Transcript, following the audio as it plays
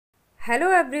Hello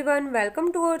everyone,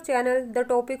 welcome to our channel. The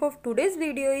topic of today's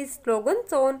video is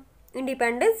slogans on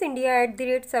Independence India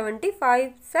 @75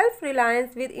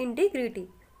 self-reliance with integrity.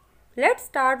 Let's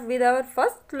start with our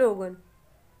first slogan.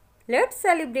 Let's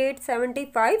celebrate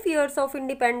 75 years of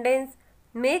independence,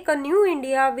 make a new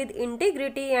India with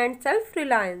integrity and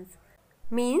self-reliance.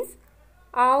 Means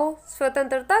आओ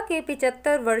स्वतंत्रता के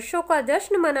 75 वर्षों का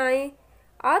जश्न मनाएं,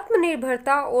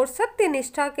 आत्मनिर्भरता और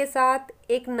सत्यनिष्ठा के साथ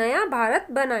एक नया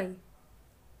भारत बनाएं।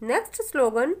 Next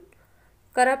slogan,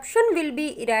 corruption will be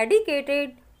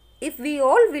eradicated if we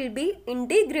all will be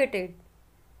integrated.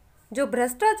 जो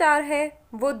भ्रष्टाचार है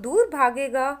वो दूर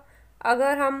भागेगा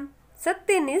अगर हम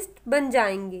सत्यनिष्ठ बन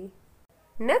जाएंगे।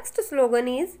 Next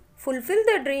slogan is fulfill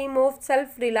the dream of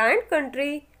self-reliant country.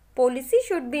 Policy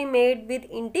should be made with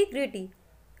integrity.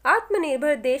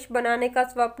 आत्मनिर्भर देश बनाने का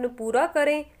स्वप्न पूरा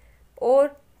करें और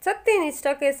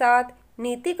सत्यनिष्ठा के साथ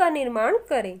नीति का निर्माण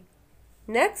करें।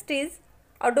 Next is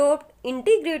adopt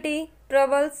integrity,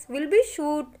 troubles will be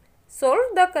shoot, solve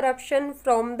the corruption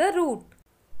from the root.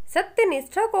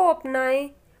 सत्यनिष्ठा को अपनाएं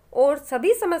और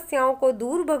सभी समस्याओं को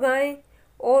दूर भगाएं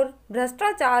और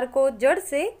भ्रष्टाचार को जड़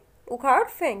से उखाड़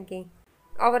फेंकें।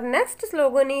 Our next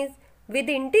slogan is with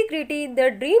integrity the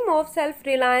dream of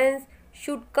self-reliance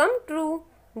should come true,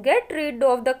 get rid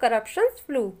of the corruption's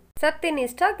flu.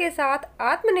 सत्यनिष्ठा के साथ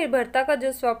आत्मनिर्भरता का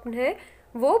जो स्वप्न है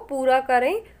वो पूरा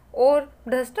करें और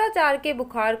भ्रष्टाचार के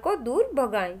बुखार को दूर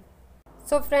भगाएं।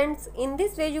 So friends, in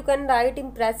this way you can write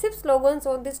impressive slogans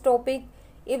on this topic.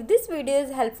 If this video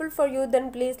is helpful for you,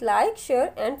 then please like,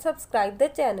 share and subscribe the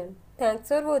channel. Thanks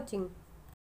for watching.